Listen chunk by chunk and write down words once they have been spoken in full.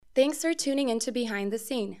Thanks for tuning into Behind the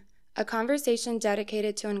Scene, a conversation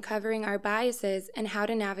dedicated to uncovering our biases and how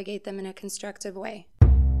to navigate them in a constructive way.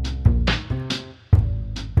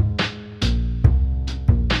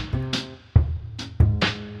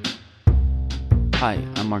 Hi,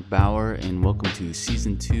 I'm Mark Bauer, and welcome to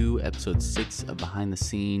Season 2, Episode 6 of Behind the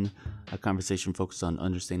Scene, a conversation focused on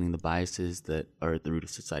understanding the biases that are at the root of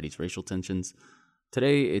society's racial tensions.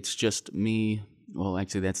 Today, it's just me. Well,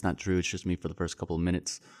 actually, that's not true. It's just me for the first couple of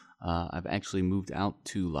minutes. I've actually moved out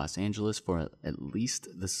to Los Angeles for at least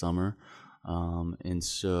the summer, and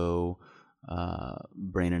so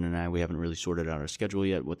Brandon and I, we haven't really sorted out our schedule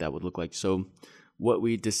yet, what that would look like. So what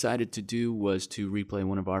we decided to do was to replay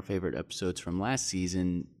one of our favorite episodes from last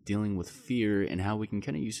season, dealing with fear and how we can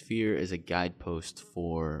kind of use fear as a guidepost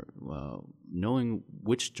for knowing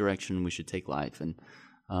which direction we should take life and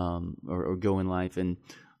or go in life. And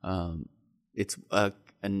it's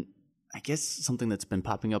I guess something that's been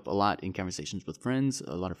popping up a lot in conversations with friends,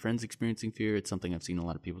 a lot of friends experiencing fear. It's something I've seen a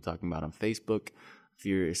lot of people talking about on Facebook.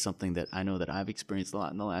 Fear is something that I know that I've experienced a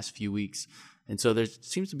lot in the last few weeks. And so there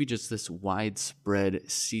seems to be just this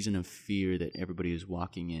widespread season of fear that everybody is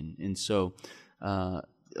walking in. And so,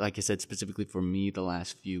 like I said, specifically for me, the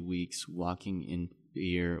last few weeks, walking in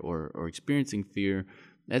fear or experiencing fear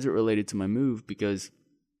as it related to my move, because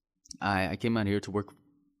I came out here to work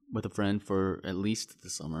with a friend for at least the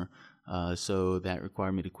summer. So that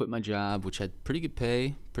required me to quit my job, which had pretty good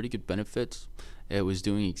pay, pretty good benefits. It was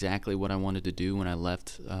doing exactly what I wanted to do when I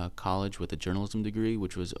left college with a journalism degree,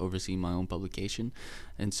 which was overseeing my own publication.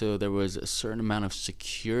 And so there was a certain amount of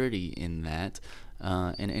security in that.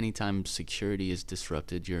 And anytime security is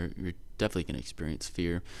disrupted, you're definitely going to experience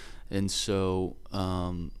fear. And so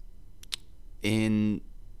in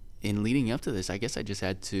leading up to this, I guess I just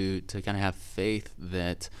had to kind of have faith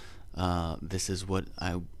that this is what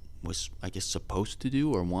I was, I guess, supposed to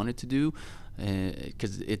do or wanted to do,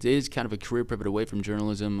 because it is kind of a career pivot away from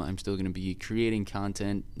journalism. I'm still going to be creating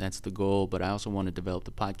content. That's the goal, but I also want to develop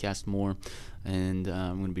the podcast more, and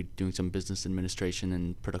I'm going to be doing some business administration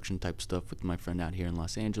and production type stuff with my friend out here in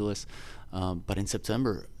Los Angeles. But in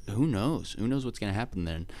September, who knows? Who knows what's going to happen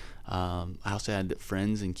then? I also had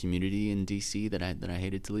friends and community in DC that I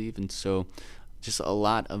hated to leave, and so just a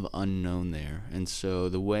lot of unknown there. And so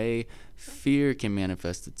the way fear can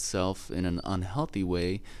manifest itself in an unhealthy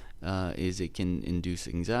way is it can induce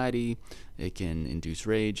anxiety, it can induce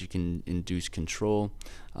rage, it can induce control.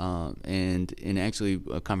 And in actually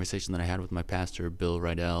a conversation that I had with my pastor, Bill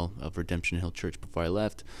Rydell of Redemption Hill Church before I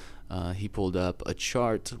left, he pulled up a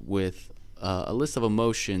chart with a list of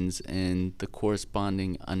emotions and the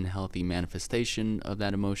corresponding unhealthy manifestation of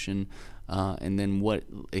that emotion, and then what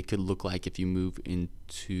it could look like if you move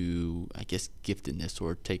into, I guess, giftedness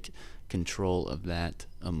or take control of that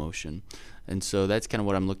emotion. And so that's kind of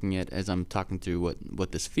what I'm looking at as I'm talking through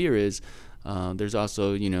what this fear is. There's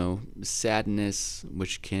also, sadness,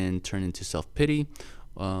 which can turn into self-pity,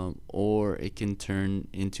 or it can turn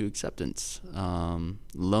into acceptance.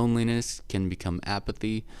 Loneliness can become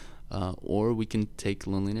apathy. Or we can take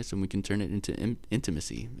loneliness and we can turn it into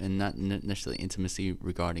intimacy, and not necessarily intimacy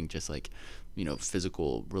regarding just like,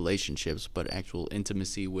 physical relationships, but actual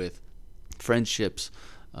intimacy with friendships,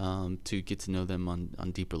 to get to know them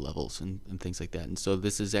on deeper levels and things like that. And so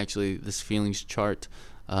this feelings chart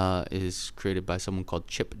is created by someone called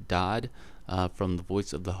Chip Dodd from The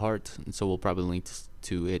Voice of the Heart. And so we'll probably link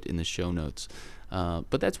to it in the show notes.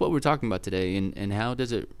 But that's what we're talking about today, and how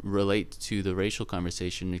does it relate to the racial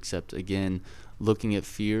conversation, except, again, looking at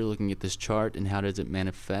fear, looking at this chart, and how does it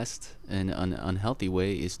manifest in an unhealthy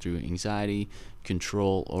way is through anxiety,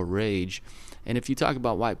 control, or rage. And if you talk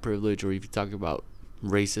about white privilege, or if you talk about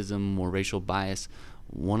racism or racial bias,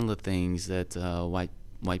 one of the things that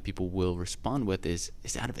white people will respond with is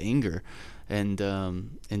out of anger. And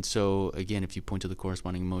so, again, if you point to the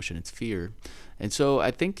corresponding emotion, it's fear. And so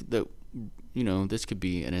I think that this could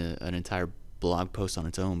be an entire blog post on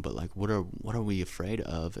its own, but like, what are we afraid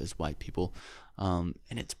of as white people? And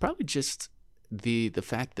it's probably just the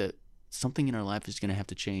fact that something in our life is going to have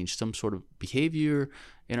to change. Some sort of behavior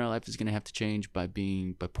in our life is going to have to change by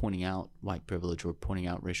pointing out white privilege or pointing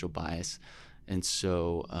out racial bias. And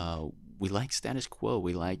so we like status quo.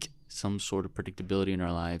 We like some sort of predictability in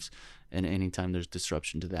our lives. And anytime there's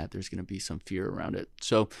disruption to that, there's going to be some fear around it.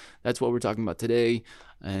 So that's what we're talking about today.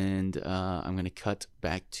 And I'm going to cut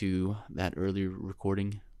back to that earlier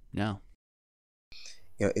recording now.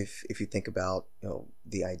 If you think about,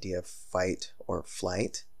 the idea of fight or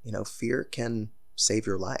flight, fear can save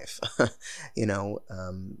your life. Our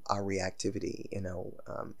reactivity, in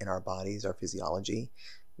our bodies, our physiology,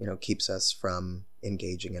 keeps us from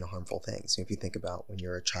engaging in harmful things. If you think about when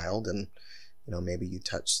you're a child and, maybe you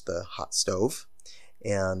touch the hot stove,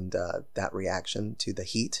 and that reaction to the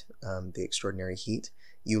heat, the extraordinary heat,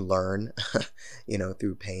 you learn,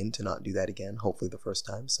 through pain to not do that again. Hopefully the first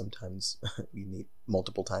time. Sometimes you need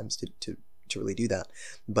multiple times to really do that.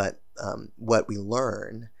 But what we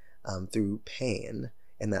learn through pain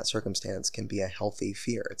in that circumstance can be a healthy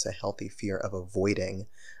fear. It's a healthy fear of avoiding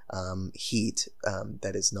heat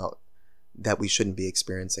that we shouldn't be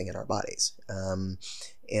experiencing in our bodies.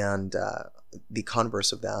 And the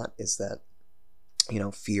converse of that is that,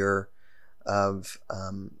 fear of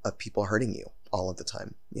people hurting you all of the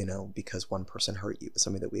time, because one person hurt you. It's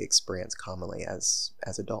something that we experience commonly as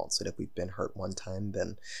adults. That if we've been hurt one time,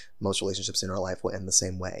 then most relationships in our life will end the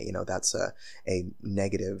same way. That's a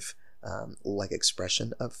negative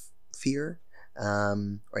expression of fear,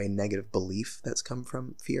 or a negative belief that's come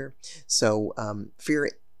from fear. So fear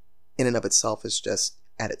in and of itself is just,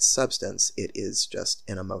 at its substance, it is just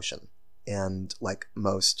an emotion. And like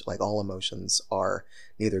all emotions are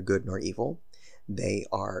neither good nor evil. They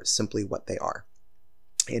are simply what they are.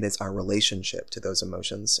 It is our relationship to those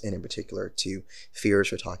emotions, and in particular to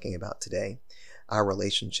fears we're talking about today. Our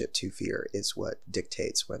relationship to fear is what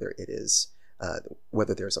dictates whether there's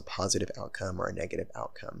a positive outcome or a negative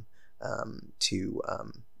outcome to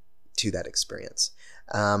that experience.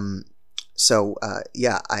 I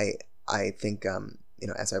think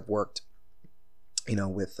as I've worked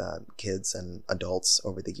with kids and adults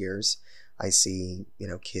over the years, I see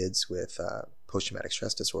kids with post-traumatic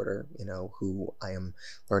stress disorder, who I am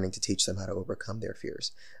learning to teach them how to overcome their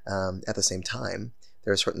fears. At the same time,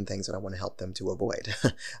 there are certain things that I want to help them to avoid.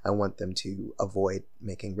 I want them to avoid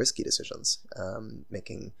making risky decisions,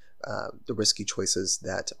 making the risky choices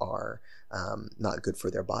that are not good for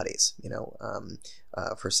their bodies.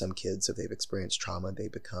 For some kids, if they've experienced trauma, they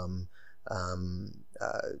become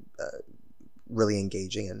really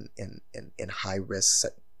engaging in high risk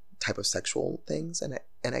type of sexual things and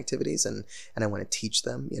activities, and I want to teach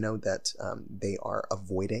them that they are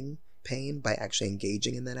avoiding pain by actually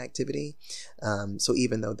engaging in that activity. So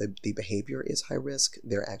even though the behavior is high risk,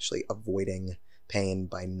 they're actually avoiding pain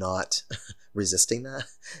by not resisting that.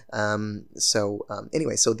 So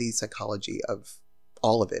the psychology of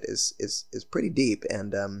all of it is pretty deep,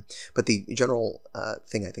 and but the general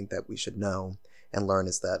thing I think that we should know and learn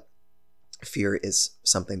is that fear is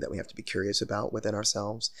something that we have to be curious about within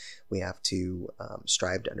ourselves. We have to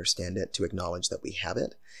strive to understand it, to acknowledge that we have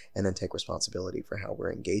it, and then take responsibility for how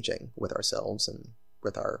we're engaging with ourselves and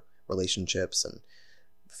with our relationships and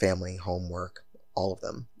family, homework, all of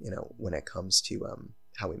them, when it comes to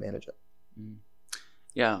how we manage it.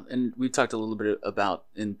 Yeah, and we talked a little bit about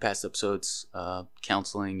in past episodes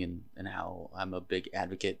counseling and how I'm a big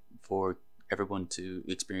advocate for everyone to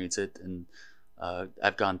experience it, and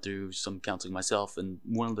I've gone through some counseling myself, and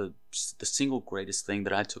one of the single greatest thing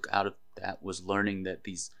that I took out of that was learning that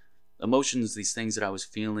these emotions, these things that I was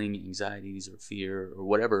feeling, anxieties or fear or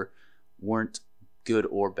whatever, weren't good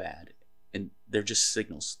or bad, and they're just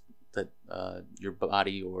signals that your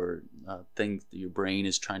body or things that your brain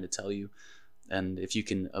is trying to tell you. And if you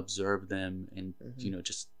can observe them and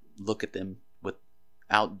just look at them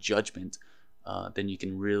without judgment, then you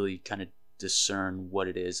can really kind of discern what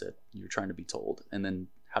it is that you're trying to be told, and then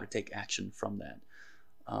how to take action from that.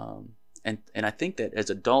 And I think that as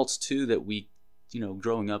adults too, that we,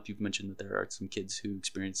 growing up, you've mentioned that there are some kids who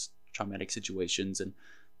experience traumatic situations, and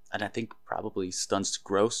I think probably stunts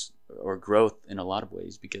growth in a lot of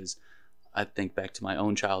ways, because I think back to my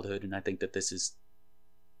own childhood, and I think that this is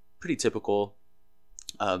pretty typical,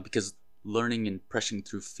 because learning and pressing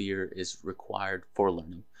through fear is required for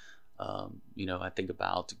learning. I think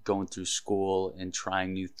about going through school and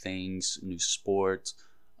trying new things, new sports,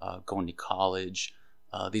 going to college.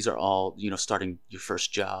 These are all, starting your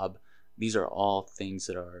first job. These are all things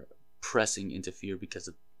that are pressing into fear because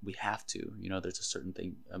we have to. There's a certain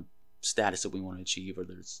thing, status that we want to achieve, or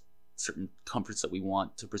there's certain comforts that we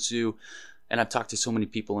want to pursue. And I've talked to so many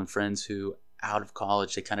people and friends who, out of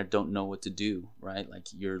college, they kind of don't know what to do, right? Like,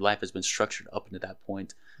 your life has been structured up into that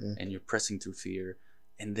point, and you're pressing through fear.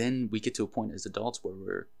 And then we get to a point as adults where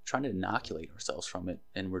we're trying to inoculate ourselves from it,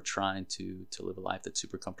 and we're trying to live a life that's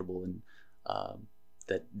super comfortable and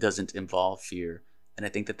that doesn't involve fear. And I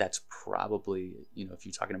think that that's probably, if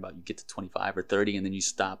you're talking about you get to 25 or 30 and then you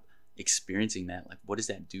stop experiencing that, like, what does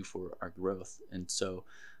that do for our growth? And so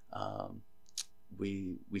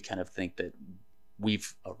we kind of think that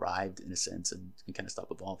we've arrived in a sense and kind of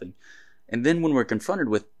stop evolving. And then when we're confronted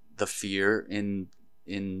with the fear in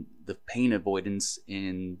the pain avoidance,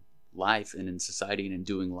 in life and in society and in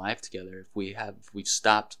doing life together. If we've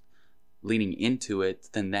stopped leaning into it,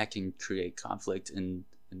 then that can create conflict in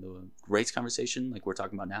the race conversation like we're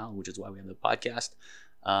talking about now, which is why we have the podcast.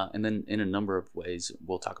 And then in a number of ways,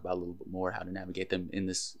 we'll talk about a little bit more how to navigate them in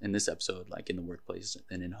this episode, like in the workplace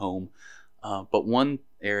and in home. But one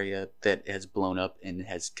area that has blown up and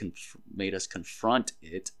has made us confront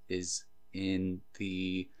it is in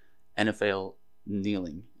the NFL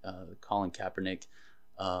kneeling, Colin Kaepernick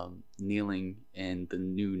kneeling, and the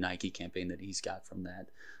new Nike campaign that he's got from that.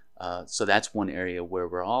 So that's one area where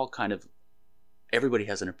we're all everybody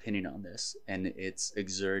has an opinion on this, and it's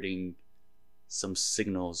exerting some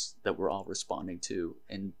signals that we're all responding to,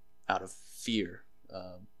 and out of fear,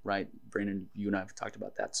 right? Brandon, you and I have talked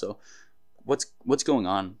about that. So what's going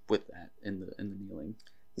on with that in the kneeling?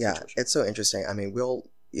 Yeah, situation? It's so interesting. I mean,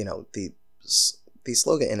 the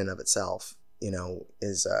slogan in and of itself,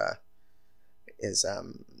 is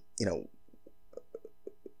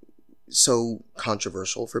so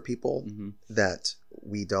controversial for people Mm-hmm. that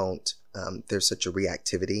we don't. There's such a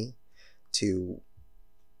reactivity to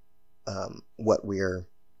what we're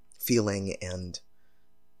feeling and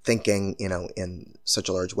thinking, in such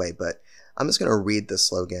a large way. But I'm just going to read the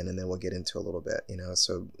slogan and then we'll get into a little bit,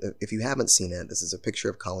 So if you haven't seen it, this is a picture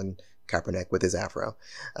of Colin Kaepernick with his afro,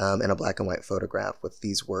 and a black and white photograph with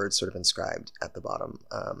these words sort of inscribed at the bottom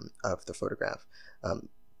of the photograph.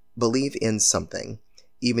 Believe in something,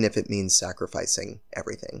 even if it means sacrificing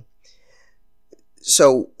everything.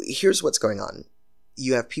 So here's what's going on.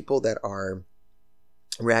 You have people that are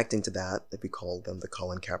reacting to that we call them the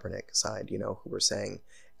Colin Kaepernick side, who are saying,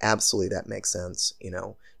 absolutely, that makes sense.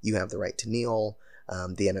 You have the right to kneel.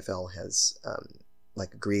 The NFL has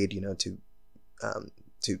agreed,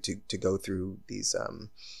 to go through these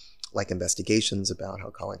investigations about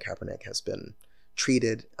how Colin Kaepernick has been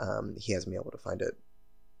treated. He hasn't been able to find a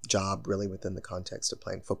job really within the context of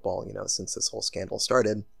playing football, since this whole scandal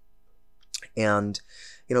started. And,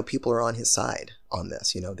 people are on his side on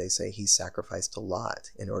this. They say he sacrificed a lot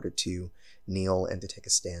in order to kneel and to take a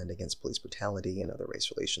stand against police brutality and other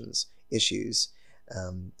race relations issues.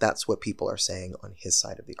 That's what people are saying on his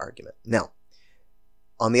side of the argument. Now,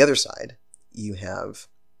 on the other side, you have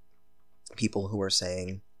people who are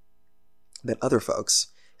saying that other folks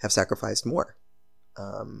have sacrificed more.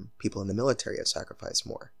 People in the military have sacrificed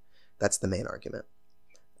more. That's the main argument.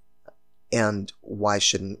 And why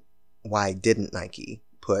didn't Nike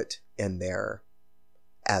put in there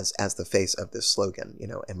as the face of this slogan,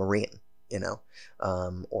 a Marine,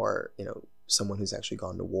 or someone who's actually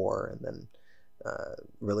gone to war and then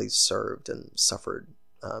really served and suffered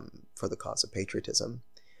for the cause of patriotism.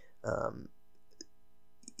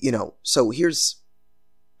 So here's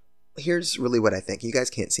really what I think. You guys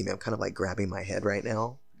can't see me. I'm kind of grabbing my head right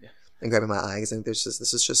now, and grabbing my eyes. And this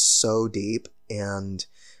is just so deep, and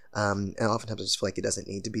oftentimes I just feel like it doesn't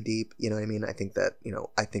need to be deep. You know what I mean? I think that,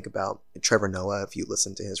 I think about Trevor Noah. If you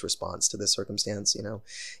listen to his response to this circumstance,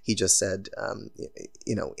 he just said,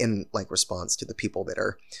 in response to the people that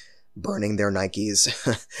are burning their Nikes,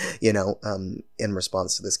 in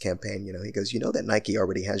response to this campaign, he goes, that Nike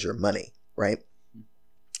already has your money, right?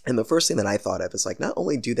 And the first thing that I thought of is not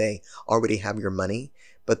only do they already have your money,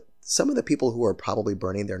 but some of the people who are probably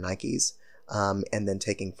burning their Nikes and then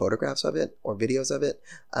taking photographs of it or videos of it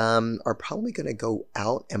are probably going to go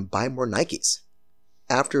out and buy more Nikes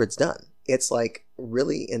after it's done. It's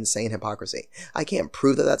really insane hypocrisy. I can't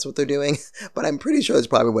prove that that's what they're doing, but I'm pretty sure that's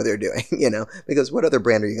probably what they're doing, because what other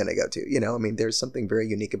brand are you going to go to? There's something very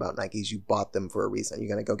unique about Nikes. You bought them for a reason.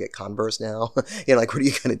 You're going to go get Converse now? What are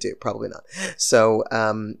you going to do? Probably not. So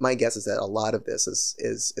my guess is that a lot of this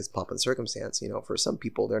is pomp and circumstance. For some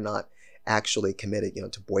people, they're not actually committed,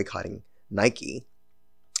 to boycotting Nike.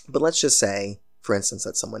 But let's just say, for instance,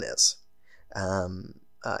 that someone is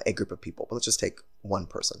a group of people. But let's just take one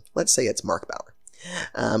person. Let's say it's Mark Bauer,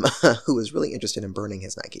 who is really interested in burning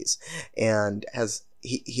his Nikes, and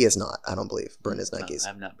he has not, I don't believe, burned his Nikes. I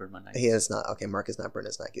have not burned my Nikes. He has not. Okay, Mark has not burned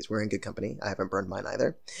his Nikes. We're in good company. I haven't burned mine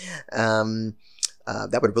either.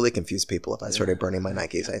 That would really confuse people if I started burning my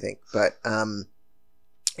Nikes, I think. But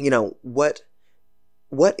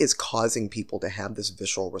what is causing people to have this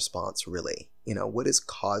visceral response, really? What is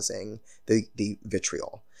causing the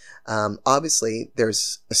vitriol? Obviously,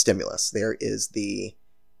 there's a stimulus. There is the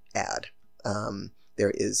ad.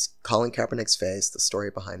 There is Colin Kaepernick's face, the story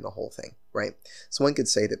behind the whole thing, right? So one could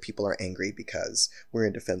say that people are angry because we're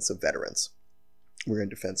in defense of veterans. We're in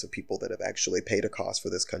defense of people that have actually paid a cost for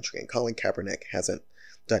this country, and Colin Kaepernick hasn't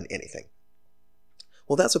done anything.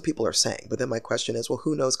 Well, that's what people are saying. But then my question is, well,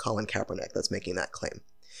 who knows Colin Kaepernick that's making that claim?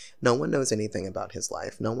 No one knows anything about his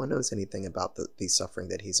life. No one knows anything about the suffering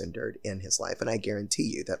that he's endured in his life. And I guarantee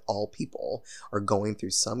you that all people are going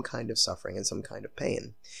through some kind of suffering and some kind of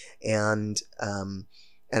pain. And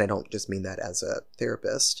I don't just mean that as a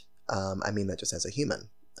therapist. I mean that just as a human.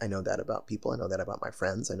 I know that about people. I know that about my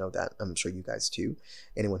friends. I know that, I'm sure you guys too.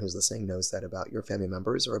 Anyone who's listening knows that about your family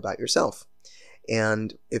members or about yourself.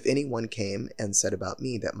 And if anyone came and said about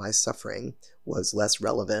me that my suffering was less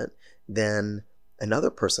relevant than another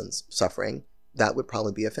person's suffering, that would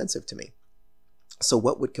probably be offensive to me. So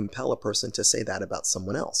what would compel a person to say that about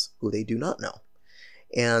someone else who they do not know?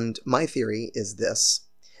 And my theory is this,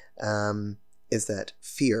 is that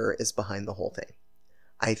fear is behind the whole thing.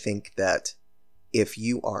 I think that if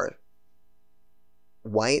you are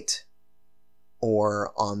white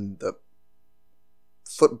or on the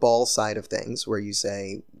football side of things, where you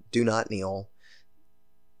say, do not kneel,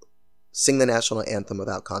 sing the national anthem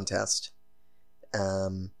without contest,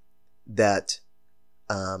 that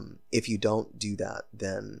if you don't do that,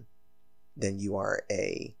 then you are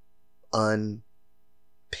a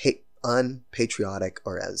unpatriotic,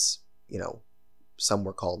 or as some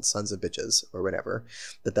were called sons of bitches or whatever,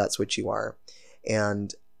 that's what you are.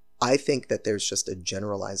 And I think that there's just a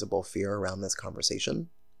generalizable fear around this conversation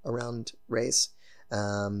around race.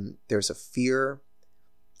 There's a fear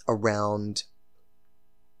around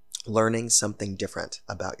learning something different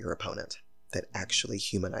about your opponent that actually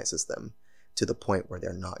humanizes them to the point where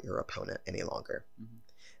they're not your opponent any longer. Mm-hmm.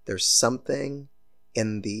 There's something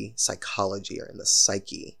in the psychology or in the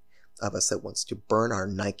psyche of us that wants to burn our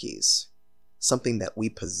Nikes, something that we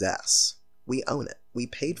possess. We own it. We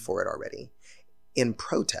paid for it already, in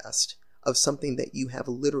protest of something that you have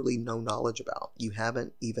literally no knowledge about. You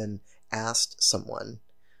haven't even asked someone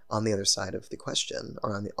on the other side of the question,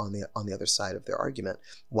 or on the other side of their argument,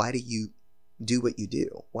 why do you do what you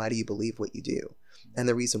do? Why do you believe what you do? And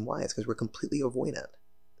the reason why is because we're completely avoidant.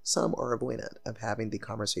 Some are avoidant of having the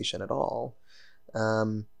conversation at all,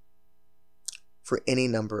 for any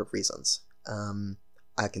number of reasons.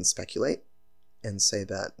 I can speculate and say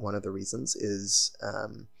that one of the reasons is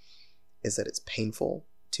that it's painful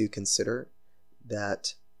to consider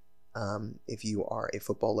that if you are a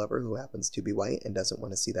football lover who happens to be white and doesn't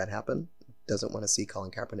want to see that happen, doesn't want to see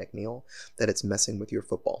Colin Kaepernick kneel, that it's messing with your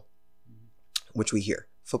football, which we hear.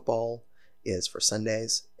 Football is for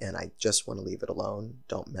Sundays, and I just want to leave it alone.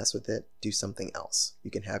 Don't mess with it. Do something else. You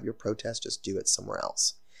can have your protest, just do it somewhere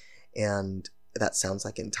else. And that sounds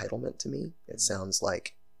like entitlement to me. It sounds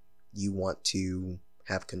like you want to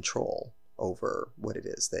have control over what it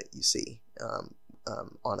is that you see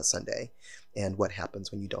on a Sunday, and what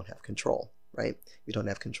happens when you don't have control, right? You don't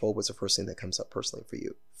have control. What's the first thing that comes up personally for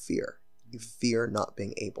you? Fear. You fear not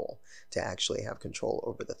being able to actually have control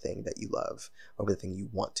over the thing that you love, over the thing you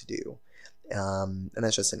want to do. And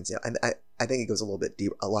that's just an example. I think it goes a little bit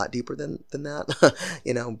a lot deeper than that,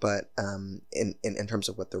 but in terms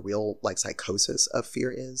of what the real psychosis of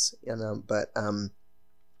fear is, but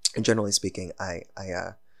generally speaking,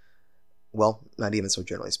 well, not even so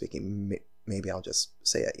generally speaking, maybe I'll just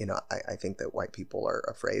say it, I think that white people are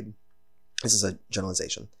afraid, this is a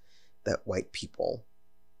generalization, that white people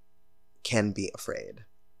can be afraid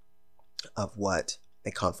of what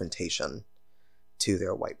a confrontation to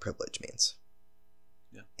their white privilege means.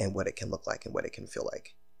 Yeah. And what it can look like and what it can feel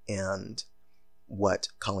like. And what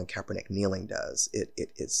Colin Kaepernick kneeling does,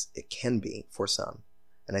 it can be for some,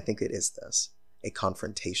 and I think it is this, a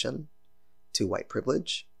confrontation to white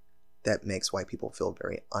privilege that makes white people feel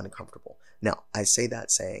very uncomfortable. Now, I say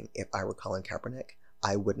that saying, if I were Colin Kaepernick,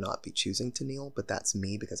 I would not be choosing to kneel, but that's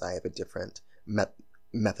me because I have a different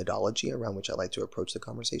methodology around which I like to approach the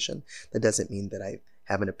conversation. That doesn't mean that I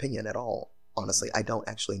have an opinion at all. Honestly, I don't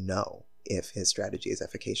actually know if his strategy is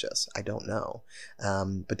efficacious. I don't know.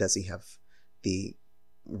 But does he have the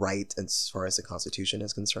right, as far as the Constitution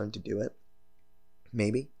is concerned, to do it?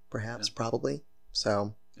 Maybe, perhaps, probably.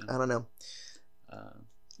 So, I don't know.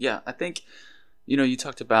 I think, you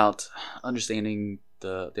talked about understanding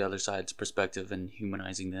the other side's perspective and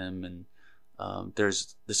humanizing them, and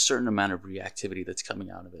there's this certain amount of reactivity that's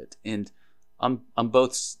coming out of it. And on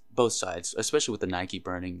both sides, especially with the Nike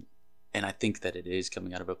burning, and I think that it is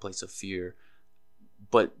coming out of a place of fear.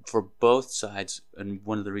 But for both sides, and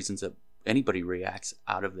one of the reasons that anybody reacts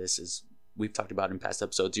out of this is, we've talked about in past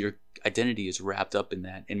episodes, your identity is wrapped up in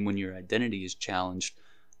that. And when your identity is challenged,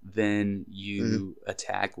 then you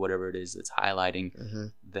attack whatever it is that's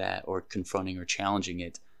highlighting that, or confronting or challenging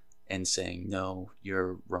it, and saying, no,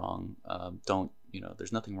 you're wrong.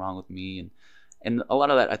 There's nothing wrong with me. And a lot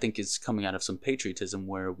of that, I think, is coming out of some patriotism,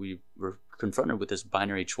 where we were confronted with this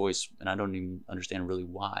binary choice, and I don't even understand really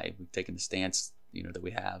why we've taken the stance that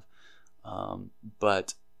we have.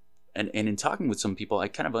 But in talking with some people, I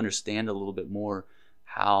kind of understand a little bit more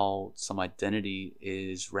how some identity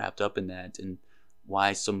is wrapped up in that, and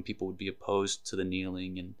why some people would be opposed to the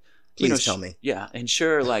kneeling. And Please tell me. Yeah, and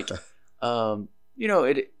sure, like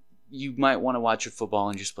it. You might want to watch your football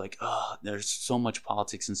and just be like, oh, there's so much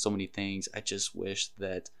politics and so many things. I just wish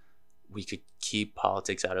that we could keep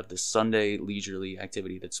politics out of this Sunday leisurely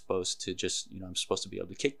activity that's supposed to just, I'm supposed to be able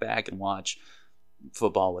to kick back and watch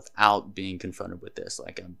football without being confronted with this.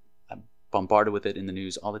 Like I'm bombarded with it in the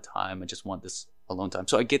news all the time. I just want this alone time.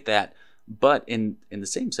 So I get that. But in the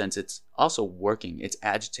same sense, it's also working. It's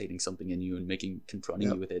agitating something in you and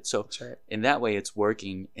confronting you with it. So right. In that way, it's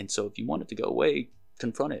working. And so if you want it to go away,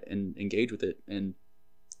 confront it and engage with it and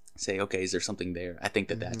say, okay, is there something there? I think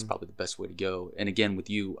that that's probably the best way to go. And again, with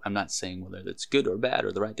you, I'm not saying whether that's good or bad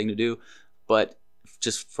or the right thing to do, but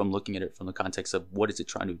just from looking at it from the context of what is it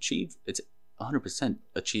trying to achieve, it's 100%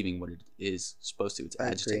 achieving what it is supposed to. It's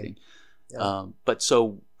agitating. Yeah. But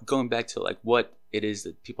so going back to like what it is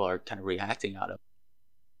that people are kind of reacting out of.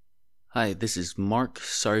 Hi, this is Mark.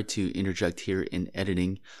 Sorry to interject here in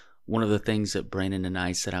editing. One of the things that Brandon and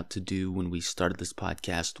I set out to do when we started this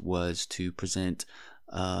podcast was to present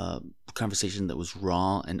a conversation that was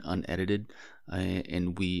raw and unedited,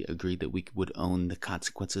 and we agreed that we would own the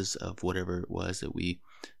consequences of whatever it was that we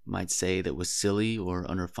might say that was silly or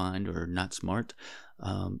unrefined or not smart.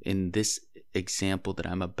 In this example that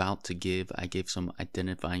I'm about to give, I gave some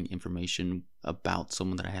identifying information about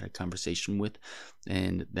someone that I had a conversation with,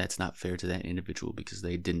 and that's not fair to that individual because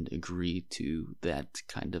they didn't agree to that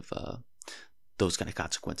kind of those kind of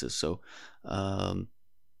consequences. So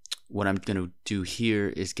what I'm going to do here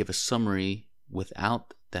is give a summary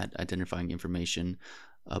without that identifying information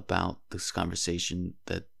about this conversation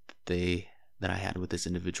that I had with this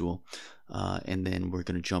individual, and then we're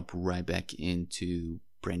going to jump right back into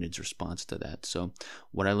Brandon's response to that. So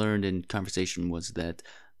what I learned in conversation was that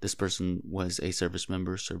this person was a service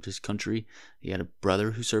member, served his country. He had a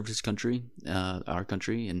brother who served his country, our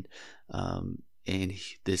country, and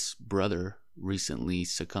this brother recently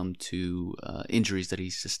succumbed to injuries that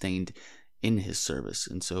he sustained in his service,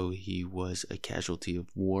 and so he was a casualty of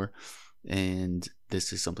war. And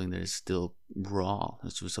this is something that is still raw.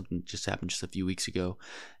 This was something that just happened just a few weeks ago.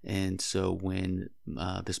 And so when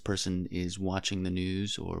this person is watching the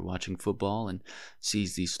news or watching football and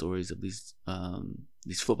sees these stories of these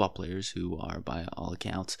football players who are, by all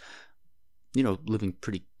accounts, living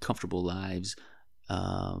pretty comfortable lives,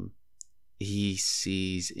 he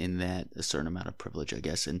sees in that a certain amount of privilege, I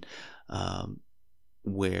guess, and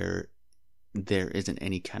where there isn't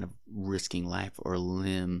any kind of risking life or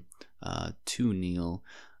limb to kneel,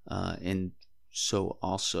 and so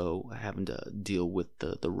also having to deal with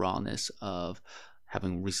the rawness of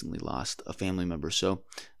having recently lost a family member. So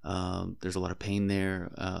there's a lot of pain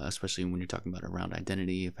there, especially when you're talking about around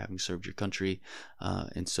identity of having served your country,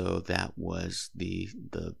 and so that was the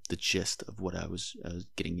gist of what I was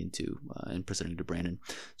getting into and presenting to Brandon.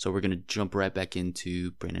 So we're going to jump right back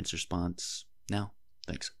into Brandon's response now.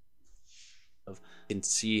 Thanks. Can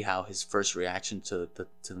see how his first reaction to the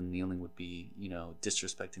kneeling would be,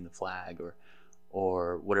 disrespecting the flag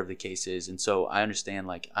or whatever the case is. And so I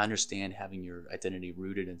understand having your identity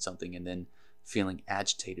rooted in something and then feeling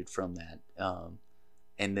agitated from that.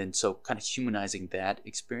 And then so kind of humanizing that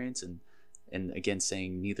experience and again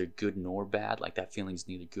saying neither good nor bad, like that feeling is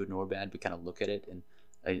neither good nor bad, but kind of look at it and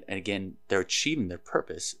again, they're achieving their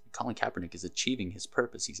purpose. Colin Kaepernick is achieving his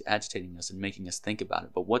purpose. He's agitating us and making us think about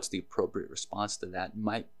it. But what's the appropriate response to that?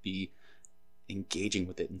 Might be engaging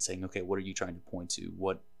with it and saying, okay, what are you trying to point to?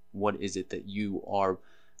 What is it that you are?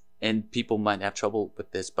 And people might have trouble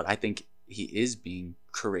with this, but I think he is being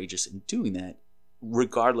courageous in doing that,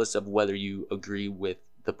 regardless of whether you agree with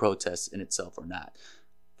the protest in itself or not.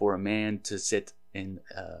 For a man to sit in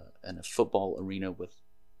a football arena with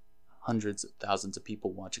hundreds of thousands of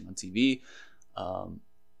people watching on TV,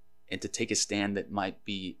 and to take a stand that might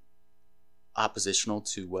be oppositional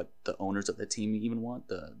to what the owners of the team even want,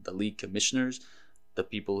 the league commissioners, the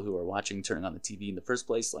people who are watching, turning on the TV in the first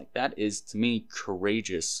place, like that is to me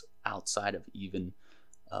courageous outside of even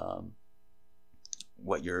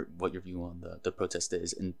what your view on the protest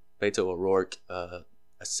is. And Beto O'Rourke, a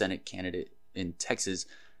Senate candidate in Texas,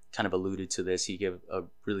 kind of alluded to this. He gave a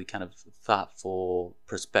really kind of thoughtful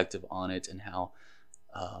perspective on it and how,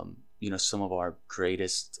 some of our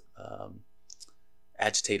greatest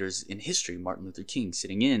agitators in history, Martin Luther King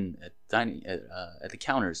sitting in at the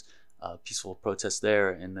counters, peaceful protests there,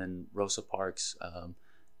 and then Rosa Parks,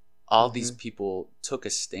 all these people took a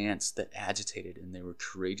stance that agitated and they were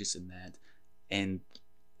courageous in that. And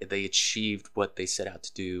they achieved what they set out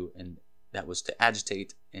to do, and that was to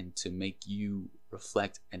agitate and to make you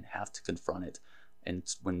reflect and have to confront it. And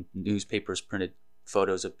when newspapers printed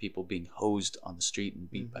photos of people being hosed on the street and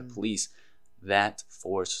beat by police, that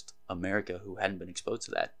forced America, who hadn't been exposed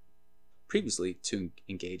to that previously, to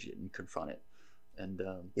engage it and confront it. And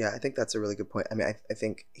yeah, I think that's a really good point. I mean, I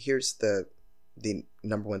think here's the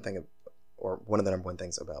number one thing, or one of the number one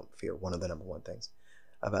things about fear. One of the number one things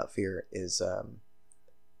about fear is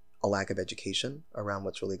a lack of education around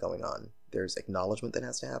what's really going on. There's acknowledgement that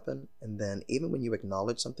has to happen, and then even when you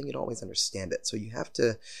acknowledge something, you don't always understand it. So you have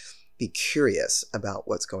to be curious about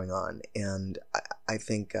what's going on. And I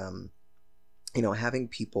think having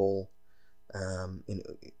people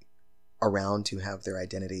around to have their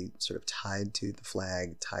identity sort of tied to the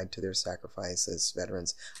flag, tied to their sacrifice as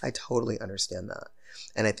veterans, I totally understand that.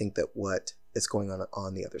 And I think that what is going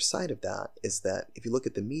on the other side of that is that if you look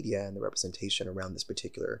at the media and the representation around this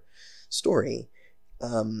particular story,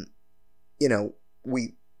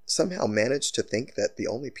 we somehow managed to think that the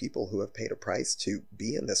only people who have paid a price to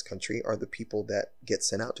be in this country are the people that get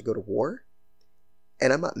sent out to go to war.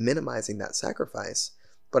 And I'm not minimizing that sacrifice,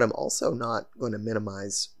 but I'm also not going to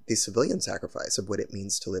minimize the civilian sacrifice of what it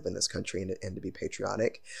means to live in this country and to be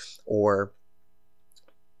patriotic. Or,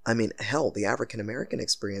 I mean, hell, the African American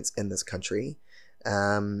experience in this country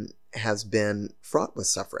has been fraught with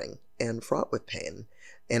suffering and fraught with pain.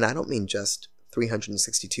 And I don't mean just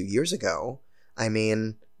 362 years ago. I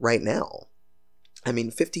mean, right now. I mean,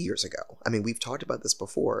 50 years ago. I mean, we've talked about this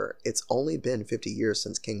before. It's only been 50 years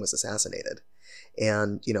since King was assassinated.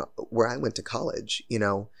 And, where I went to college,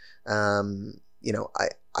 I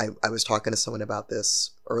was talking to someone about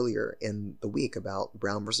this earlier in the week about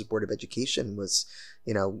Brown versus Board of Education was,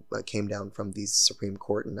 came down from the Supreme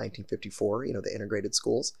Court in 1954, the integrated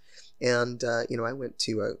schools. And, I went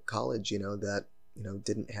to a college, that,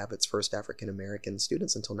 didn't have its first African-American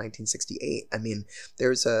students until 1968. I mean,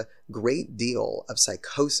 there's a great deal of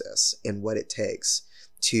psychosis in what it takes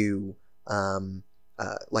to,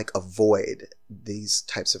 avoid these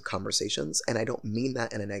types of conversations. And I don't mean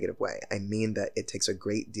that in a negative way. I mean that it takes a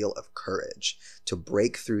great deal of courage to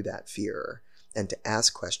break through that fear and to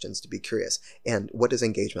ask questions, to be curious. And what does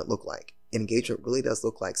engagement look like? Engagement really does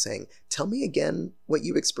look like saying, tell me again what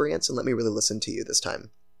you experienced and let me really listen to you this time.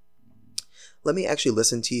 Let me actually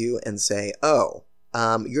listen to you and say,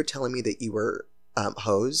 you're telling me that you were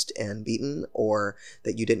hosed and beaten, or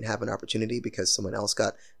that you didn't have an opportunity because someone else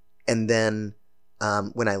got. And then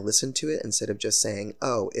when I listen to it, instead of just saying,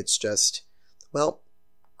 it's just, well,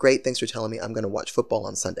 great, thanks for telling me, I'm going to watch football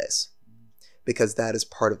on Sundays. Because that is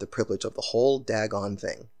part of the privilege of the whole daggone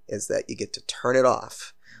thing, is that you get to turn it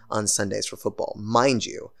off on Sundays for football. Mind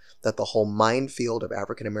you, that the whole minefield of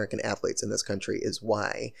African-American athletes in this country is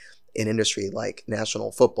why an industry like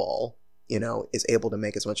national football, is able to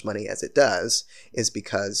make as much money as it does, is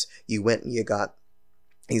because you went and you got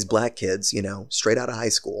these black kids, straight out of high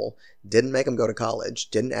school, didn't make them go to college,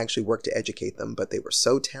 didn't actually work to educate them, but they were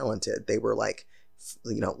so talented. They were like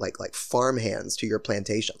farm hands to your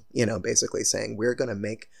plantation, basically saying, we're going to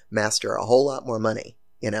make master a whole lot more money,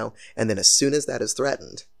 and then as soon as that is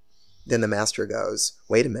threatened, then the master goes,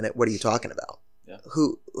 wait a minute, what are you talking about? Yeah.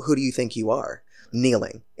 Who do you think you are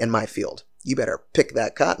kneeling in my field? You better pick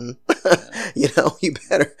that cotton. You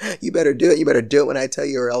better do it. You better do it when I tell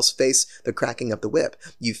you, or else face the cracking of the whip.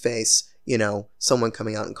 You face, someone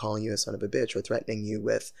coming out and calling you a son of a bitch or threatening you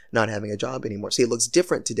with not having a job anymore. See, it looks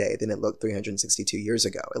different today than it looked 362 years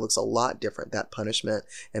ago. It looks a lot different, that punishment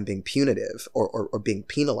and being punitive or being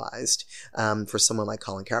penalized for someone like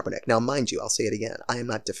Colin Kaepernick. Now, mind you, I'll say it again. I am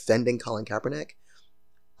not defending Colin Kaepernick.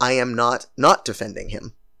 I am not defending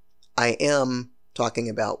him. I am talking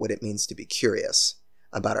about what it means to be curious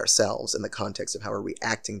about ourselves in the context of how we're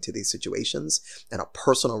reacting to these situations, and a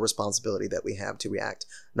personal responsibility that we have to react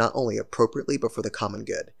not only appropriately, but for the common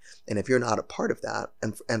good. And if you're not a part of that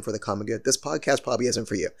and for the common good, this podcast probably isn't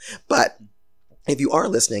for you. But if you are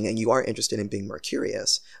listening and you are interested in being more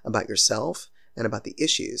curious about yourself and about the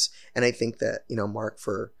issues, and I think that, Mark,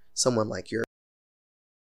 for someone like you,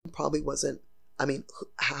 probably wasn't,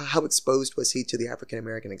 how exposed was he to the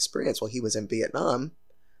African-American experience? Well, he was in Vietnam.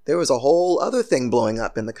 There was a whole other thing blowing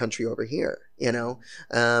up in the country over here,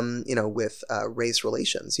 with race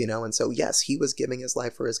relations, and so, yes, he was giving his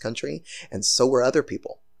life for his country, and so were other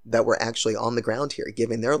people that were actually on the ground here,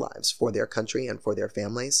 giving their lives for their country and for their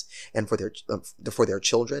families and for their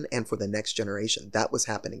children and for the next generation. That was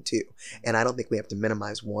happening too. And I don't think we have to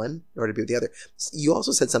minimize one nor to be with the other. You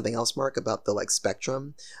also said something else, Mark, about the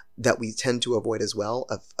spectrum that we tend to avoid as well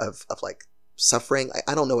of suffering.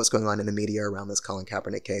 I don't know what's going on in the media around this Colin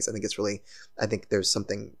Kaepernick case. I think there's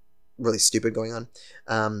something really stupid going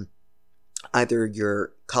on. Either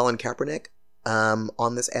you're Colin Kaepernick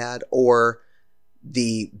on this ad, or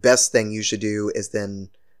the best thing you should do is then,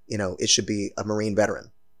 it should be a Marine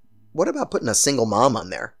veteran. What about putting a single mom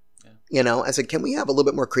on there? Yeah. I said, can we have a little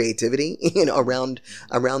bit more creativity, around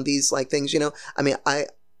these like things, I mean,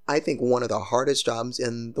 I think one of the hardest jobs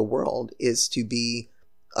in the world is to be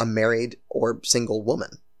a married or single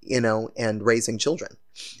woman, and raising children.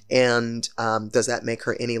 And does that make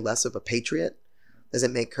her any less of a patriot? Does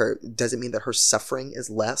it mean that her suffering is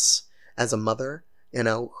less as a mother,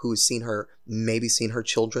 who's maybe seen her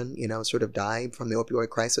children, sort of die from the opioid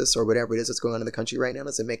crisis or whatever it is that's going on in the country right now?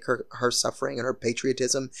 Does it make her suffering and her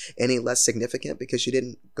patriotism any less significant because she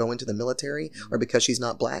didn't go into the military or because she's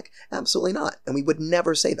not black? Absolutely not. And we would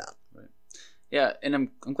never say that. Right. Yeah. And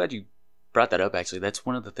I'm glad you brought that up. Actually, that's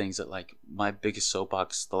one of the things that, like, my biggest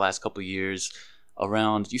soapbox the last couple of years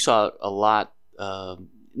around, you saw a lot,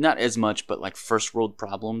 not as much, but like first world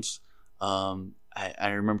problems. I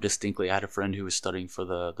remember distinctly, I had a friend who was studying for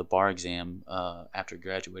the bar exam after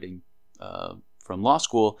graduating from law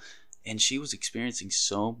school, and she was experiencing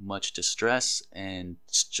so much distress and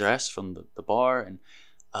stress from the bar. And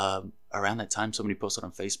around that time, somebody posted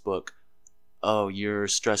on Facebook, "Oh, you're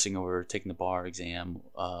stressing over taking the bar exam,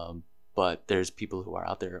 but there's people who are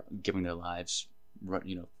out there giving their lives,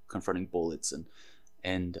 confronting bullets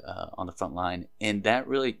and on the front line." And that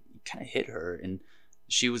really kind of hit her, and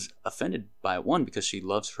she was offended by it, one, because she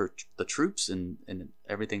loves the troops and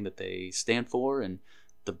everything that they stand for, and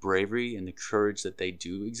the bravery and the courage that they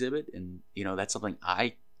do exhibit. And that's something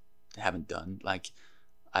I haven't done. Like,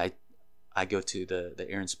 I go to the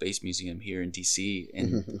Air and Space Museum here in DC,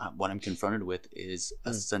 and what I'm confronted with is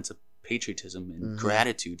a sense of patriotism and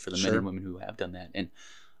gratitude for the men and women who have done that. And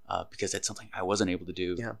because that's something I wasn't able to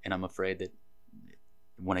do. Yeah. And I'm afraid that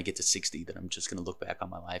when I get to 60, that I'm just going to look back on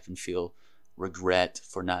my life and feel regret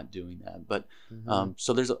for not doing that. But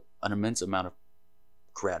so there's an immense amount of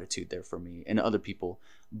gratitude there for me and other people.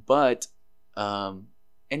 But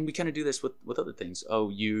and we kind of do this with other things.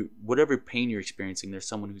 Whatever pain you're experiencing, there's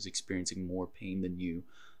someone who's experiencing more pain than you.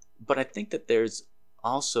 But I think that there's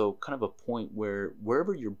also kind of a point where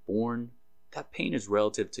wherever you're born, that pain is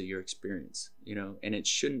relative to your experience,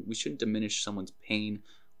 and we shouldn't diminish someone's pain.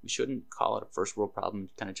 We shouldn't call it a first world problem,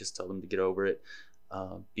 kind of just tell them to get over it,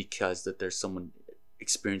 because that there's someone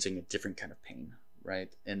experiencing a different kind of pain,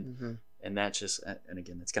 right? And and that's just, and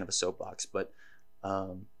again, that's kind of a soapbox, but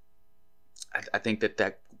I think that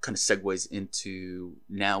kind of segues into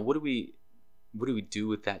now, what do we do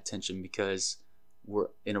with that tension? Because we're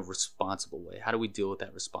in a responsible way. How do we deal with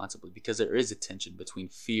that responsibly? Because there is a tension between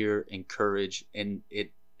fear and courage, and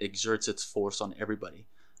it exerts its force on everybody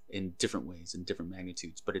in different ways, in different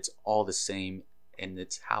magnitudes, but it's all the same, and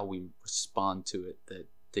it's how we respond to it that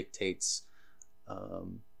dictates,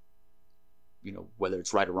 whether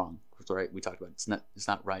it's right or wrong. Right? We talked about it's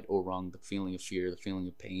not right or wrong. The feeling of fear, the feeling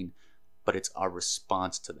of pain, but it's our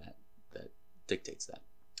response to that dictates that.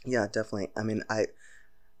 Yeah, definitely. I mean,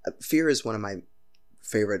 fear is one of my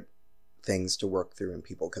favorite things to work through in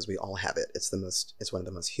people, because we all have it. It's one of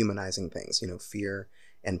the most humanizing things, fear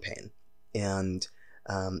and pain. And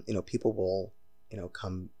people will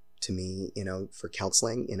come to me for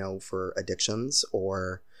counseling, for addictions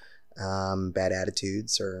or bad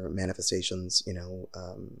attitudes or manifestations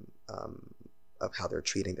of how they're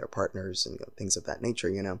treating their partners and things of that nature.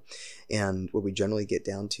 And what we generally get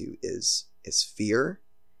down to is fear.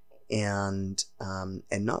 And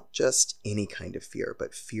not just any kind of fear,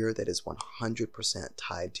 but fear that is 100%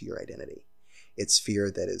 tied to your identity. It's fear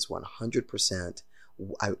that is 100%.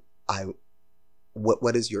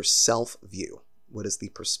 What is your self view? What is the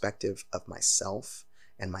perspective of myself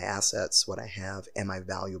and my assets? What I have? Am I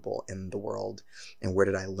valuable in the world? And where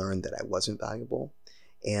did I learn that I wasn't valuable?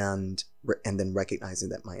 And then recognizing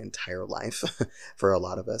that my entire life, for a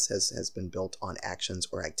lot of us, has been built on actions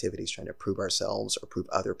or activities trying to prove ourselves or prove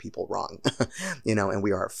other people wrong, and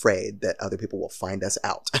we are afraid that other people will find us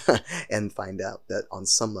out and find out that on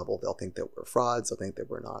some level they'll think that we're frauds, they'll think that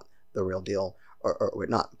we're not the real deal, or we're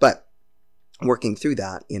not. But working through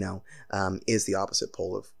that, is the opposite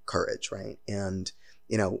pole of courage, right? And,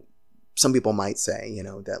 some people might say,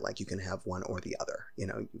 that like you can have one or the other,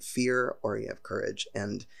 fear or you have courage.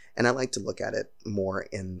 And I like to look at it more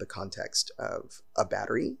in the context of a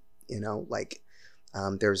battery,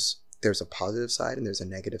 there's a positive side and there's a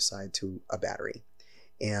negative side to a battery.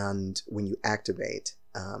 And when you activate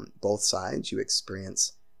both sides, you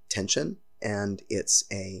experience tension, and it's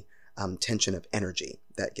a tension of energy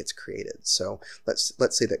that gets created. So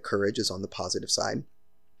let's say that courage is on the positive side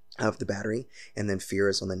of the battery, and then fear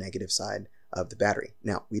is on the negative side of the battery.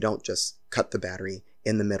 Now, we don't just cut the battery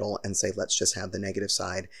in the middle and say, let's just have the negative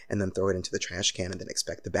side and then throw it into the trash can and then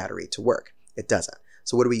expect the battery to work. It doesn't.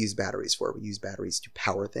 So what do we use batteries for? We use batteries to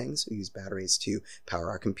power things. We use batteries to power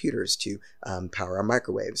our computers, to power our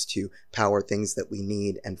microwaves, to power things that we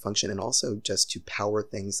need and function, and also just to power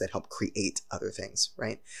things that help create other things,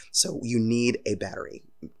 right? So you need a battery,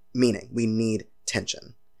 meaning we need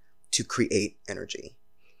tension to create energy.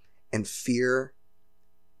 And fear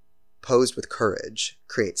posed with courage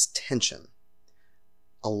creates tension,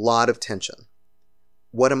 a lot of tension.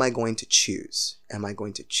 What am I going to choose? Am I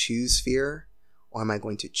going to choose fear, or am I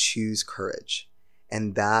going to choose courage?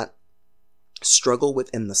 And that struggle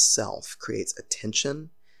within the self creates a tension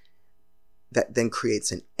that then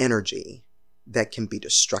creates an energy that can be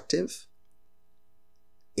destructive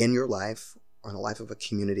in your life, or in the life of a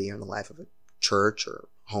community, or in the life of a church or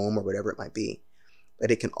home or whatever it might be. But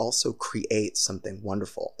it can also create something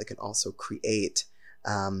wonderful. It can also create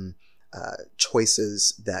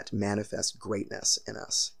choices that manifest greatness in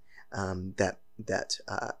us, that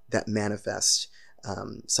manifest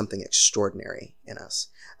something extraordinary in us.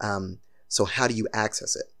 So how do you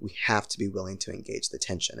access it? We have to be willing to engage the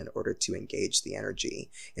tension in order to engage the energy,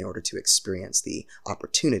 in order to experience the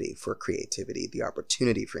opportunity for creativity, the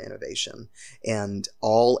opportunity for innovation. And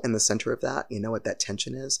all in the center of that, you know what that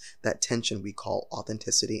tension is? That tension we call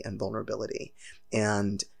authenticity and vulnerability.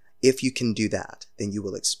 And if you can do that, then you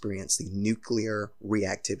will experience the nuclear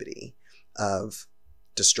reactivity of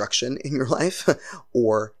destruction in your life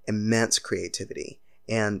or immense creativity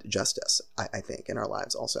and justice, I think, in our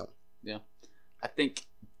lives also. Yeah. I think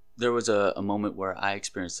there was a moment where I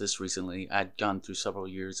experienced this recently. I'd gone through several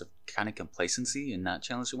years of kind of complacency and not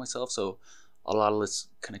challenging myself. So a lot of this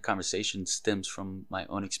kind of conversation stems from my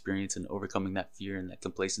own experience and overcoming that fear and that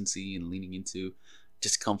complacency and leaning into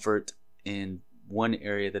discomfort. And one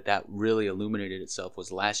area that really illuminated itself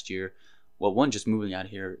was last year. Well, one, just moving out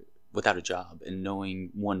here without a job and knowing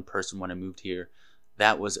one person when I moved here.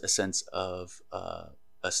 That was a sense of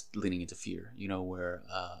us leaning into fear, where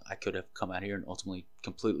I could have come out here and ultimately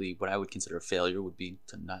completely what I would consider a failure would be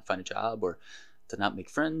to not find a job or to not make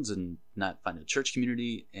friends and not find a church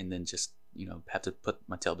community, and then just, have to put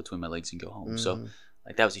my tail between my legs and go home. Mm-hmm. So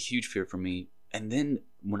like that was a huge fear for me. And then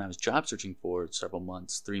when I was job searching for several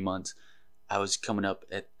months, 3 months, I was coming up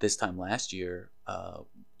at this time last year,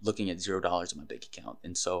 looking at $0 in my bank account.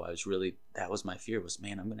 And so that was my fear was,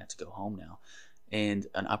 man, I'm going to have to go home now. And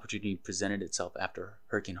an opportunity presented itself after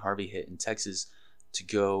Hurricane Harvey hit in Texas to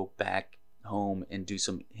go back home and do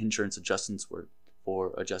some insurance adjustments work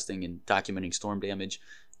for adjusting and documenting storm damage.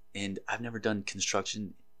 And I've never done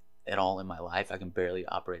construction at all in my life. I can barely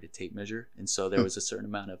operate a tape measure. And so there was a certain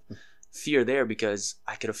amount of fear there because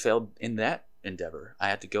I could have failed in that endeavor. I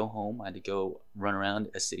had to go home. I had to go run around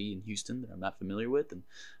a city in Houston that I'm not familiar with. And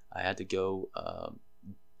I had to go,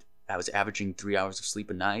 I was averaging 3 hours of sleep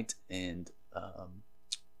a night and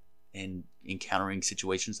encountering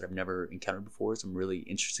situations that I've never encountered before. Some really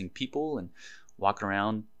interesting people and walking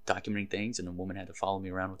around documenting things. And a woman had to follow me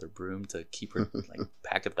around with her broom to keep her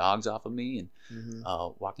pack of dogs off of me, and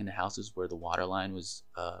walk into houses where the water line was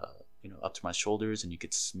up to my shoulders, and you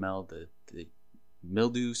could smell the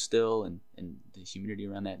mildew still and the humidity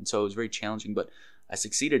around that. And so it was very challenging, but I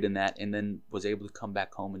succeeded in that, and then was able to come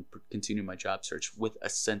back home and continue my job search with a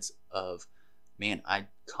sense of, man, I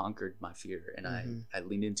conquered my fear and I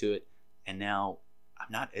leaned into it, and now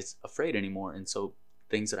I'm not as afraid anymore. And so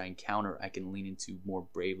things that I encounter, I can lean into more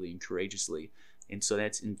bravely and courageously. And so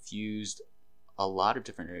that's infused a lot of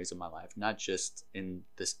different areas of my life, not just in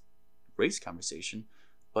this race conversation,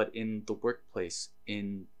 but in the workplace,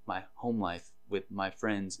 in my home life, with my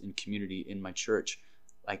friends, in community, in my church.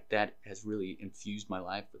 Like that has really infused my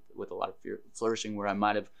life with a lot of fear, flourishing, where I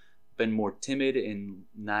might have been more timid and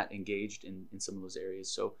not engaged in some of those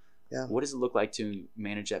areas. So what does it look like to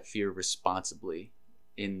manage that fear responsibly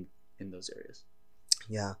in those areas?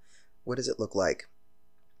 Yeah. What does it look like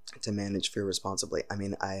to manage fear responsibly? I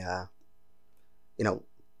mean, I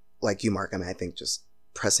like you, Mark, I think just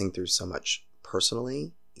pressing through so much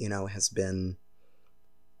personally, has been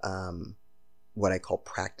what I call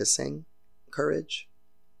practicing courage.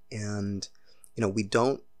 And, we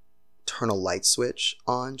don't turn a light switch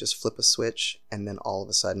on, just flip a switch, and then all of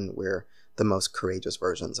a sudden we're the most courageous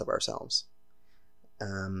versions of ourselves.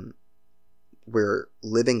 We're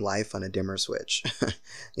living life on a dimmer switch,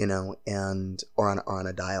 or on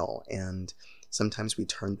a dial. And sometimes we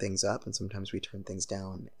turn things up and sometimes we turn things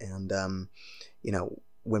down. And,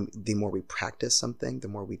 when the more we practice something, the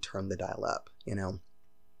more we turn the dial up,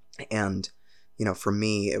 and, for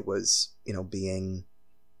me, it was, being,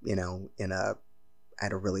 I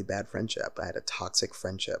had a really bad friendship. I had a toxic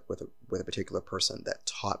friendship with a particular person that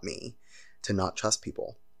taught me to not trust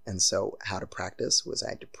people. And so how to practice was I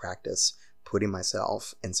had to practice putting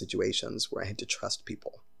myself in situations where I had to trust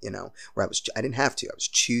people, where I didn't have to, I was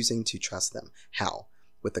choosing to trust them. How?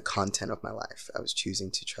 With the content of my life. I was choosing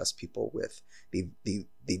to trust people with the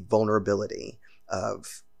vulnerability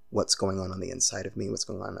of what's going on the inside of me, what's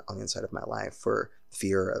going on the inside of my life, for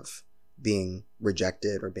fear of being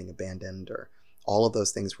rejected or being abandoned, or all of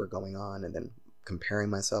those things were going on. And then comparing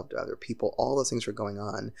myself to other people, all those things were going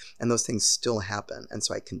on, and those things still happen. And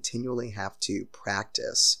so I continually have to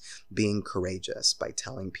practice being courageous by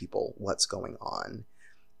telling people what's going on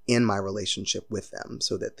in my relationship with them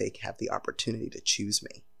so that they have the opportunity to choose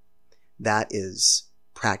me. That is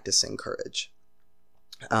practicing courage.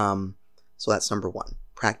 So that's number one,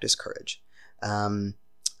 practice courage.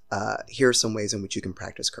 Here are some ways in which you can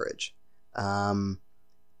practice courage.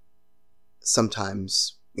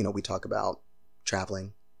 Sometimes, we talk about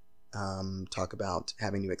traveling, talk about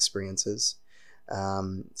having new experiences.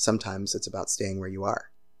 Sometimes it's about staying where you are.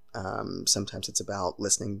 Sometimes it's about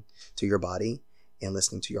listening to your body and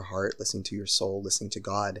listening to your heart, listening to your soul, listening to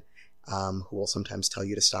God, who will sometimes tell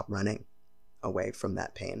you to stop running away from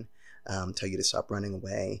that pain, tell you to stop running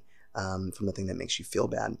away from the thing that makes you feel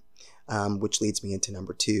bad, which leads me into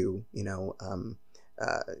number two.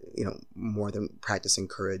 More than practicing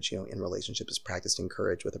courage, in relationships, is practicing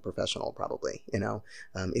courage with a professional, probably,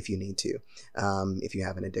 if you need to. If you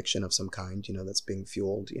have an addiction of some kind, that's being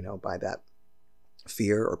fueled, by that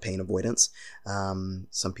fear or pain avoidance.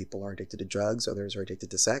 Some people are addicted to drugs, others are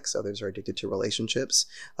addicted to sex, others are addicted to relationships,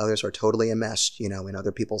 others are totally enmeshed, in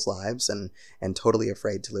other people's lives and totally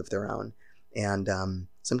afraid to live their own. And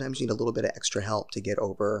sometimes you need a little bit of extra help to get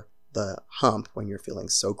over the hump when you're feeling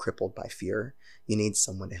so crippled by fear. You need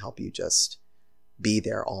someone to help you just be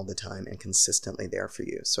there all the time and consistently there for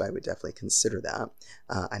you. So I would definitely consider that.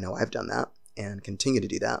 I know I've done that and continue to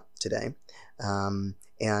do that today.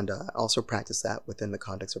 And also practice that within the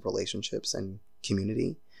context of relationships and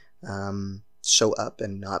community. Show up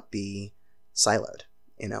and not be siloed,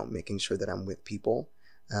 making sure that I'm with people,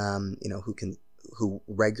 who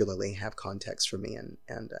regularly have context for me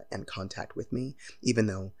and contact with me, even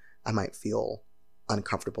though I might feel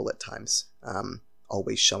uncomfortable at times,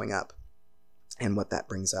 always showing up. And what that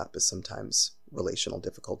brings up is sometimes relational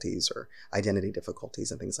difficulties or identity difficulties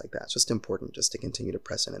and things like that. It's just important just to continue to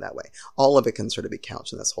press in that way. All of it can sort of be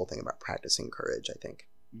couched in this whole thing about practicing courage, I think.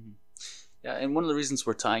 Mm-hmm. Yeah, and one of the reasons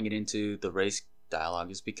we're tying it into the race dialogue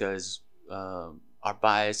is because our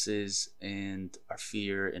biases and our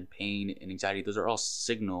fear and pain and anxiety, those are all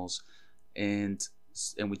signals, and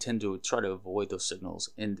we tend to try to avoid those signals.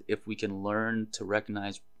 And if we can learn to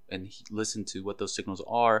recognize and listen to what those signals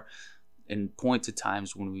are, and point to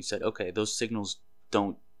times when we said, okay, those signals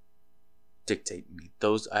don't dictate me.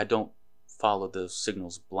 I don't follow those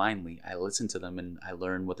signals blindly. I listen to them and I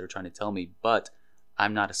learn what they're trying to tell me, but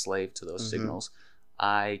I'm not a slave to those signals.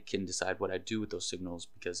 I can decide what I do with those signals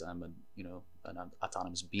because I'm an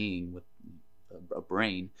autonomous being with a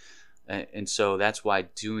brain. And so that's why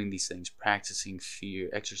doing these things, practicing fear,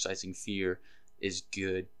 exercising fear, is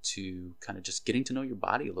good to kind of just getting to know your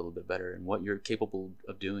body a little bit better and what you're capable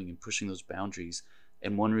of doing and pushing those boundaries.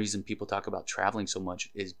 And one reason people talk about traveling so much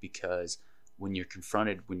is because when you're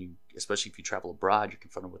confronted, especially if you travel abroad, you're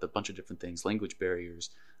confronted with a bunch of different things, language barriers,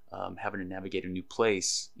 having to navigate a new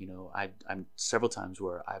place. I'm several times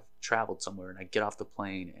where I've traveled somewhere and I get off the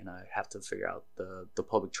plane and I have to figure out the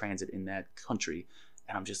public transit in that country.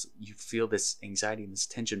 And you feel this anxiety and this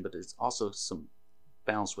tension, but there's also some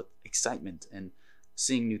balance with excitement and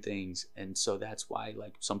seeing new things. And so that's why,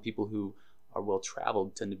 like, some people who are well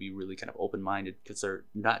traveled tend to be really kind of open-minded, because they're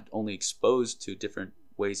not only exposed to different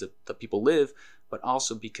ways that people live, but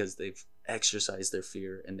also because they've exercised their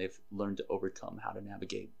fear and they've learned to overcome how to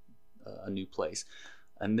navigate a new place.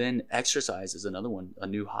 And then exercise is another one, a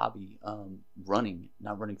new hobby. Running,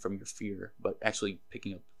 not running from your fear, but actually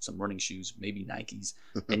picking up some running shoes, maybe Nikes,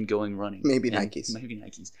 and going running. Maybe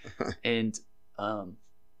Nikes.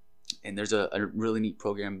 And there's a really neat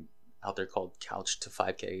program out there called Couch to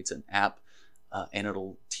 5K. It's an app, and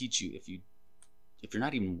it'll teach you if you're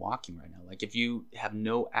not even walking right now, like if you have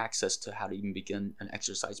no access to how to even begin an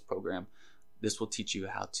exercise program, this will teach you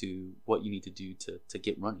what you need to do to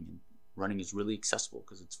get running. And running is really accessible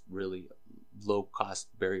because it's really low cost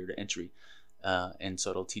barrier to entry. And so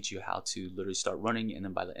it'll teach you how to literally start running, and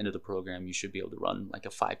then by the end of the program, you should be able to run like a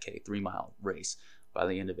 5K, 3-mile race by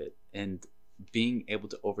the end of it. And being able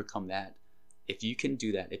to overcome that, if you can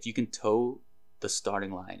do that, if you can toe the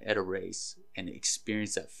starting line at a race and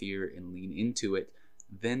experience that fear and lean into it,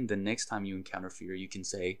 then the next time you encounter fear, you can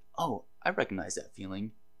say, oh, I recognize that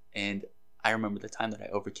feeling, and I remember the time that I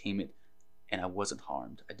overcame it and I wasn't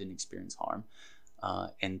harmed. I didn't experience harm.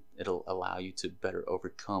 And it'll allow you to better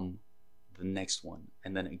overcome the next one,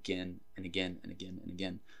 and then again and again and again and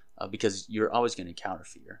again, because you're always going to encounter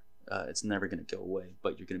fear. It's never going to go away,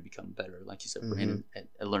 but you're going to become better, like you said, Brandon,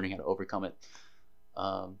 at learning how to overcome it.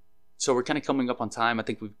 So we're kind of coming up on time. I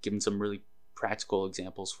think we've given some really practical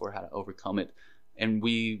examples for how to overcome it, and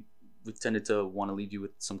we tended to want to leave you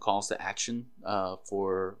with some calls to action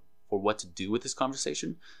for what to do with this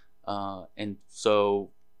conversation. And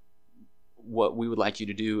so what we would like you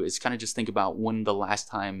to do is kind of just think about when the last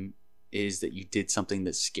time is that you did something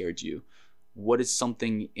that scared you. What is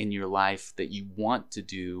something in your life that you want to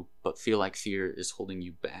do but feel like fear is holding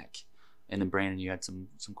you back? And then Brandon, you had some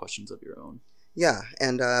questions of your own. Yeah,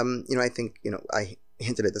 and I think I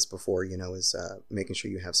hinted at this before. Is making sure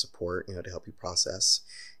you have support, to help you process,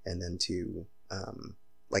 and then to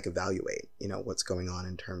evaluate, what's going on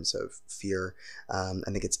in terms of fear. I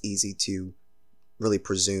think it's easy to really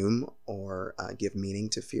presume or give meaning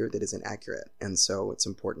to fear that isn't accurate, and so it's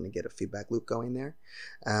important to get a feedback loop going there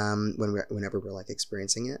whenever we're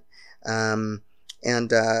experiencing it. I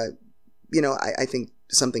think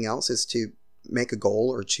something else is to make a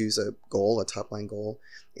goal or choose a goal, a top line goal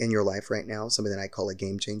in your life right now, something that I call a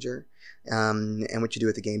game changer. And what you do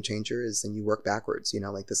with the game changer is then you work backwards,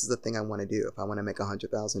 this is the thing I want to do. If I want to make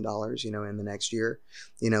 $100,000, in the next year,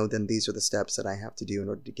 then these are the steps that I have to do in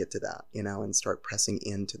order to get to that, and start pressing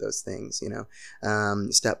into those things,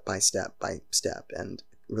 step by step, and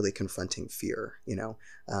really confronting fear,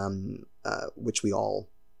 which we all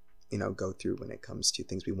go through when it comes to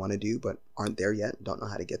things we want to do but aren't there yet, don't know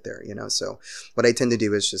how to get there. So what I tend to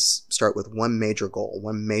do is just start with one major goal,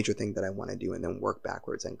 one major thing that I want to do, and then work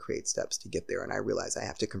backwards and create steps to get there. And I realize I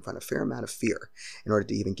have to confront a fair amount of fear in order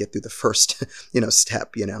to even get through the first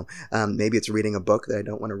step. Maybe it's reading a book that I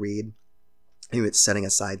don't want to read. Maybe it's setting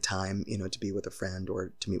aside time, to be with a friend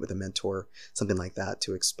or to meet with a mentor, something like that,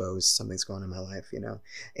 to expose something's going on in my life,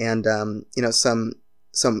 and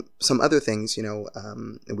some other things,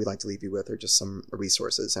 we'd like to leave you with are just some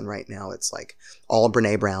resources. And right now it's all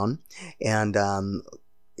Brene Brown, and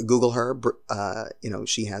Google her.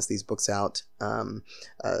 She has these books out.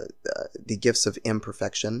 The Gifts of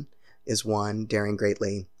Imperfection is one. Daring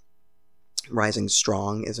Greatly, Rising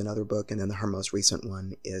Strong is another book, and then her most recent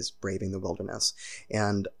one is Braving the Wilderness.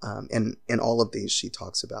 And in all of these, she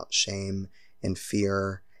talks about shame and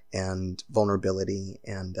fear and vulnerability,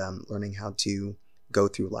 and learning how to go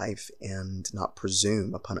through life and not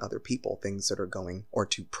presume upon other people things that are going, or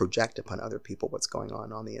to project upon other people what's going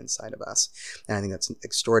on the inside of us. And I think that's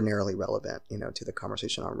extraordinarily relevant, to the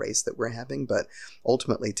conversation on race that we're having. But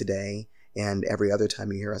ultimately today, and every other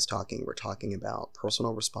time you hear us talking, we're talking about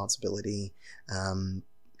personal responsibility. And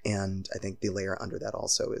I think the layer under that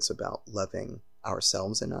also is about loving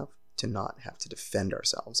ourselves enough to not have to defend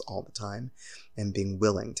ourselves all the time, and being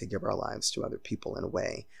willing to give our lives to other people in a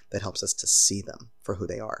way that helps us to see them for who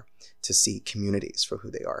they are, to see communities for who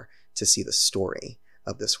they are, to see the story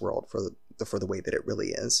of this world for the way that it really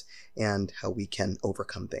is, and how we can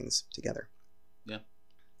overcome things together. Yeah,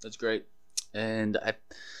 that's great. And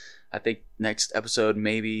I think next episode,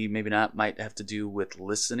 maybe not, might have to do with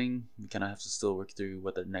listening. We kind of have to still work through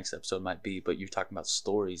what the next episode might be, but you're talking about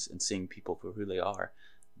stories and seeing people for who they are.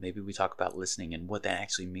 Maybe we talk about listening and what that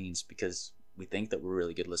actually means, because we think that we're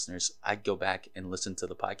really good listeners. I'd go back and listen to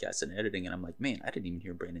the podcast and editing, and I'm like, man, I didn't even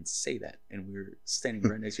hear Brandon say that. And we were standing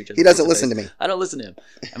right next to each other. He doesn't listen to me. I don't listen to him.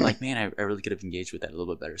 I'm like, man, I really could have engaged with that a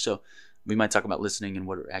little bit better. So we might talk about listening and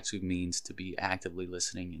what it actually means to be actively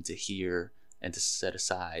listening and to hear and to set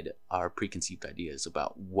aside our preconceived ideas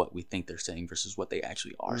about what we think they're saying versus what they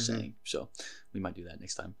actually are saying. So we might do that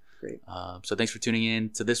next time. Great. So thanks for tuning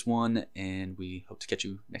in to this one, and we hope to catch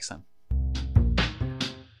you next time.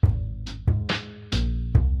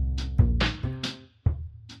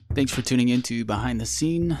 Thanks for tuning in to Behind the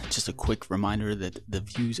Scene. Just a quick reminder that the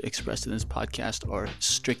views expressed in this podcast are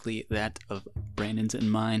strictly that of Brandon's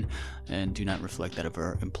and mine, and do not reflect that of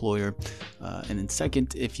our employer. And then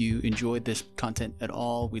second, if you enjoyed this content at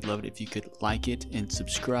all, we'd love it if you could like it and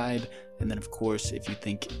subscribe. And then of course, if you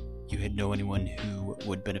think you know anyone who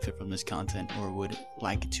would benefit from this content or would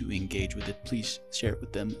like to engage with it, please share it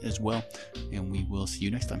with them as well. And we will see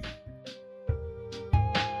you next time.